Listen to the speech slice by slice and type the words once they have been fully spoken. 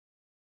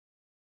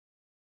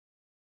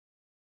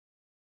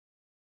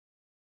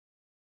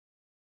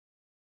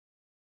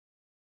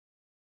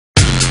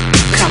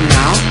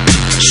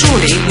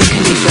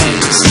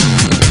friends.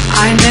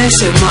 I know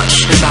so much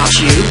about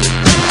you.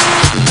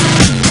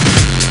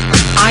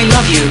 I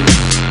love you.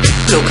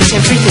 Look at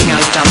everything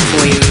I've done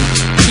for you.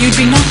 You'd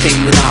be nothing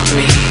without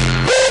me.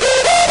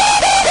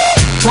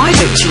 Why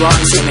don't you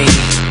answer me?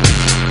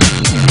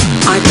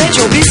 I bet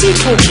you're busy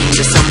talking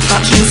to some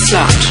fucking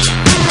slut.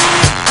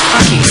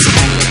 Fucking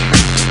skank.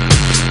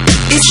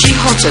 Is she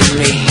hotter than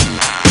me?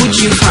 Would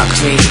you fuck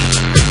me?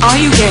 Are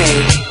you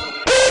gay?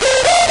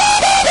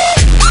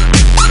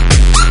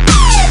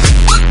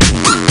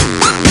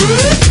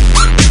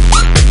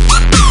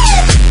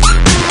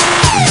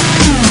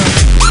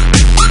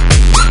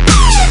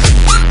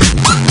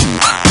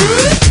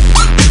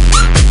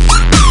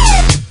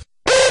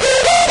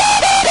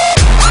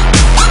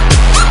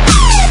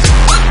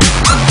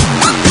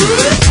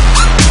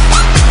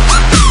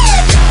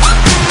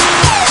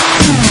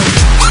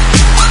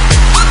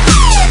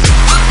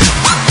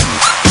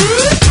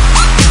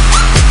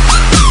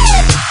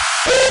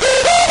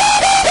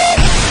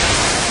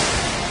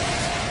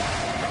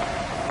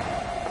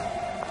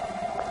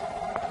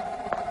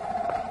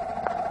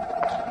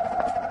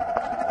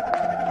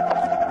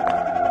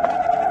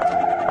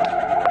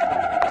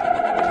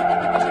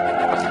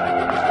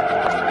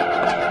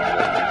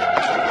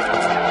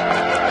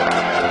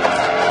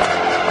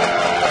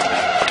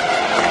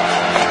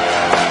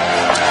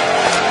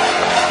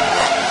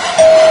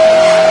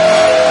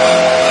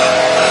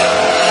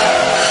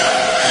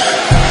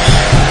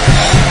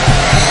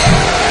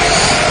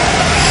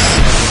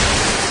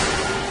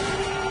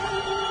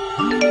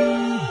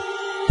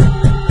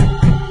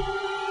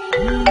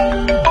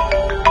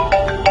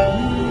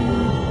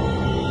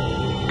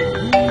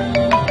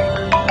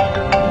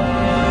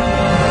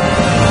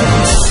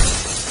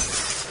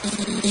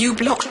 You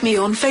blocked me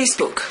on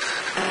Facebook,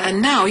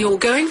 and now you're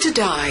going to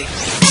die.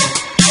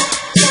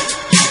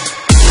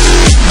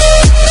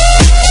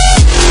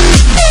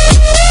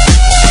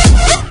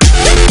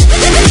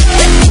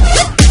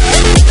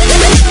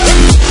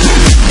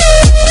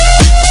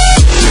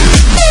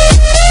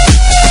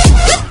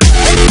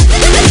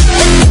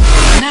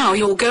 Now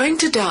you're going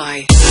to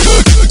die.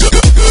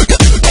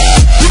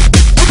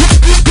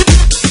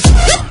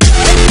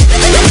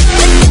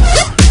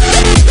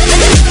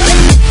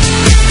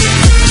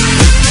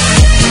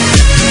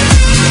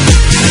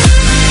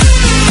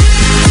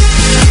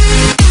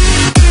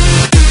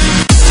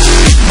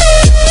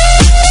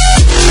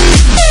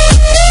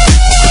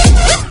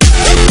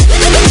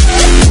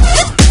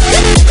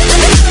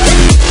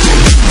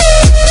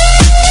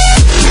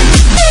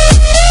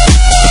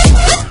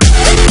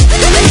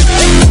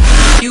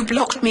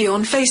 Me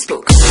on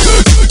Facebook.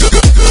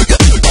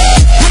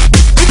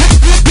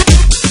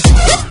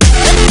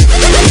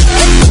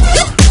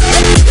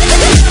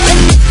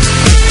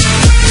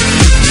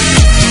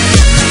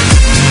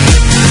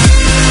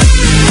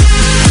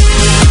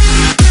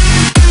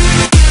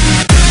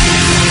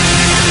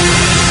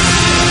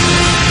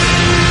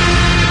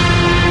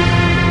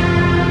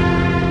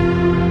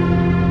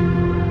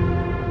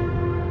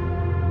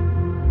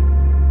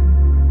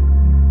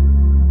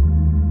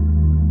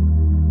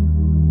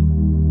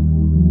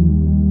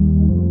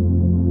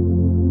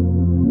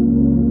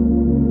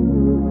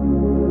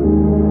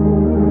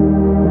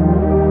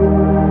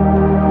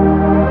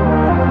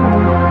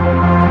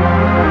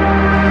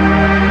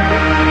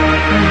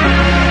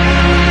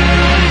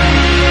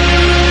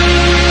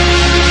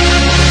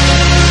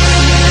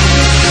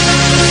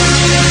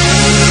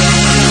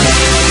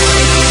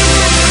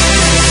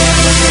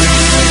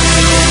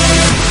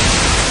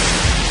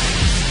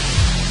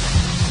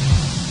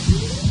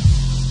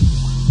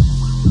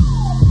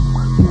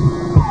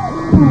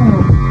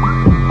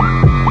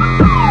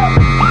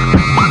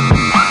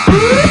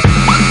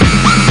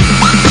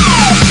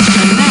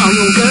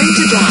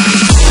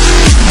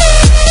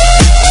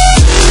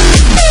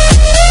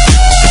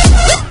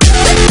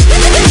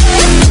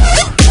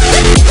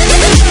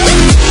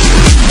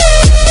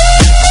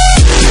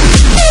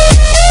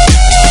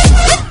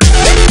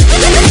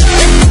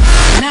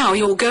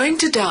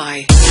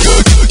 Die.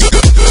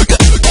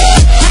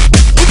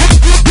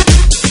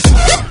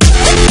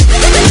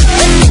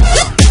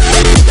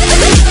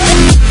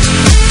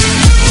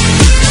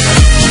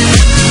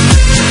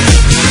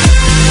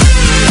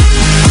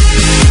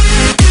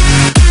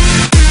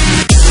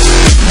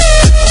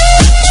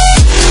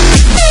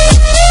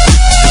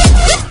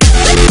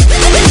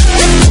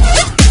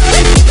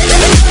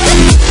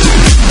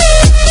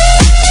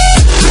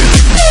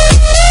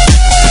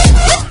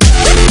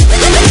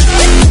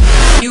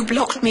 You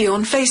blocked me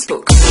on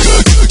Facebook.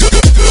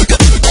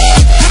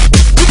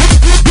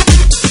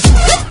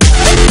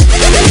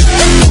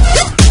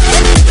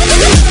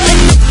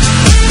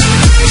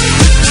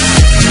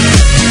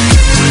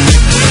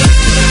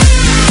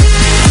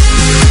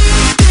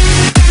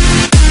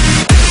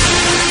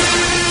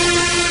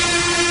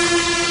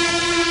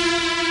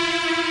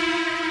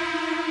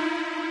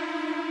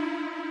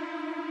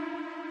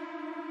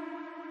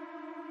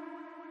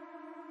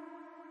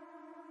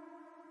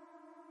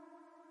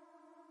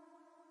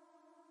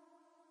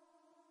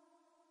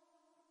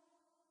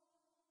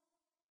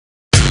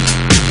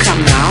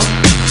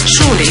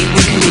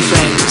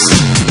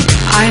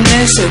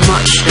 so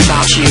much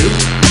about you.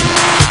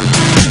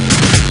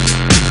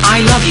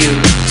 I love you.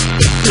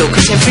 Look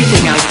at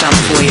everything I've done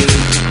for you.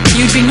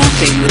 You'd be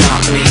nothing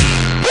without me.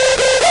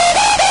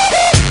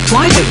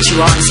 Why don't you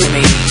answer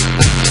me?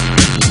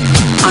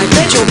 I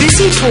bet you're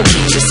busy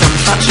talking to some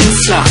fucking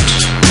slut.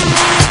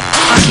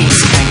 Fucking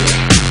Kako.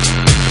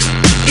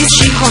 Is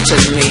she hotter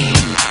than me?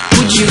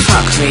 Would you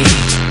fuck me?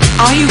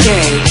 Are you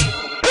gay?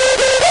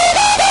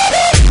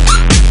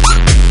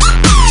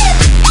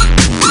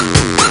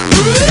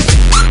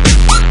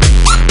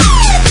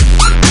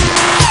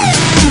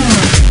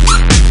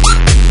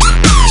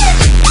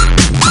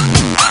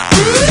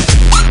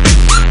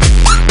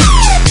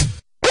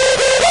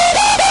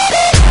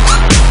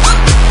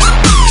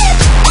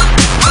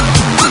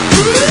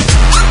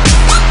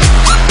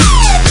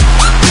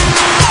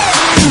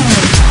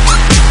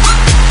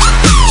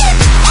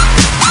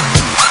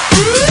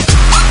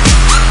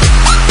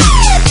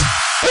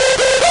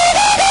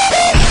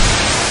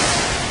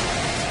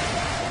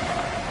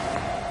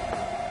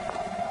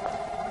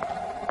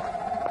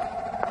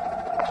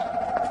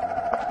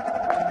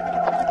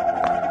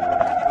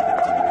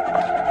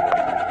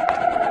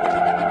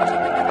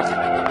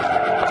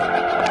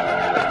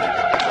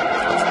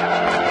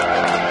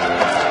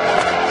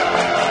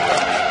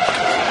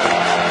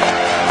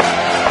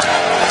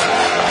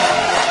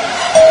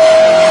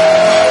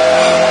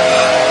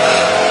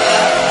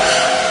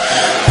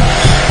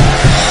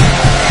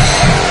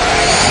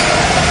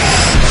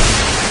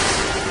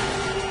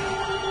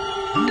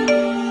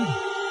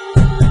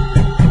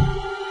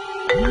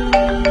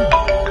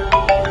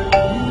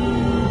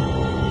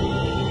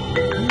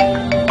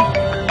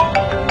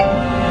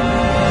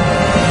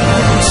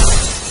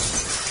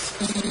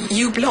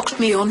 You blocked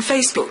me on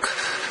Facebook,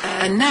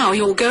 and now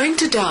you're going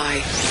to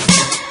die.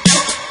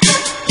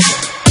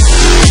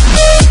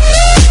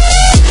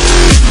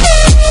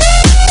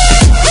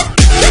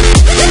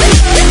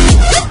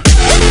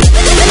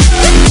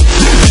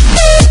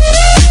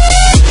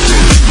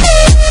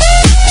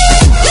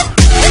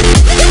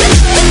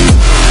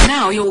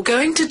 Now you're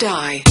going to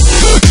die.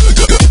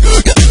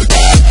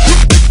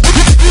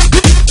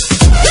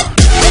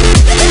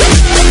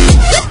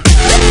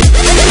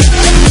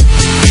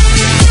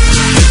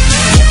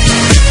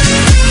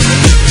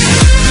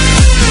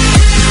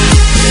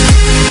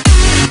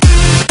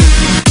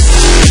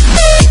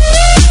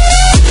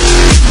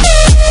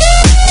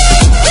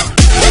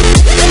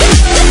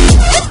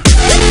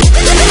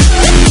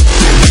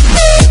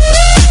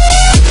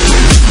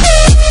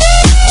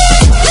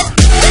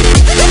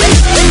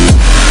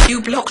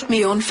 Blocked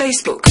me on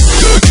Facebook.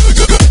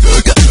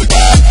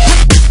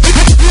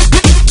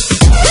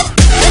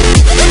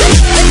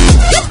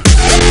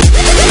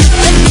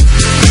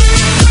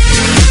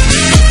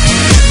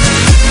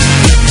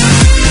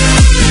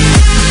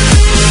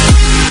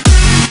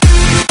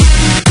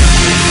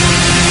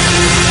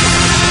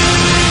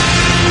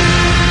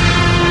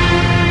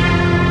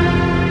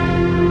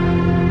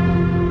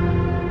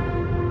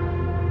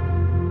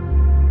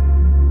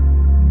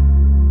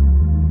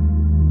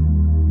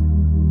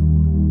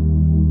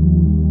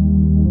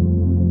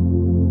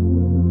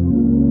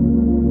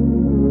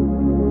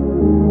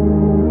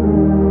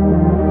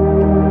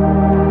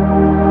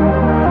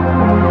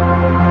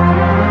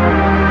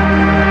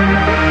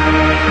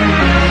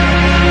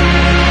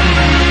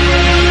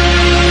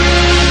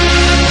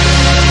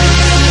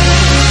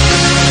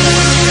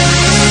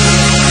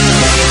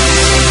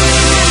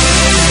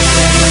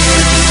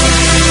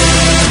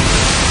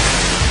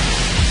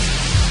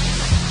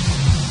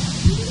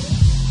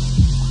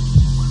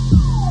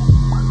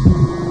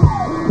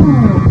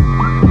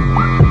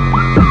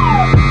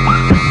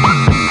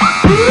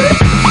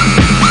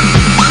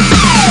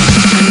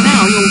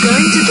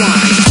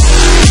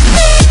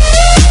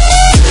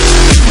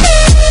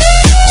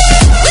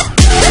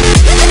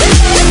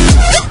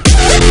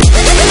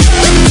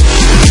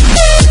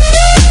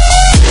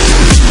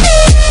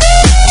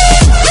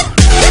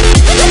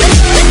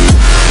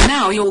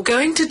 You're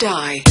going to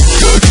die.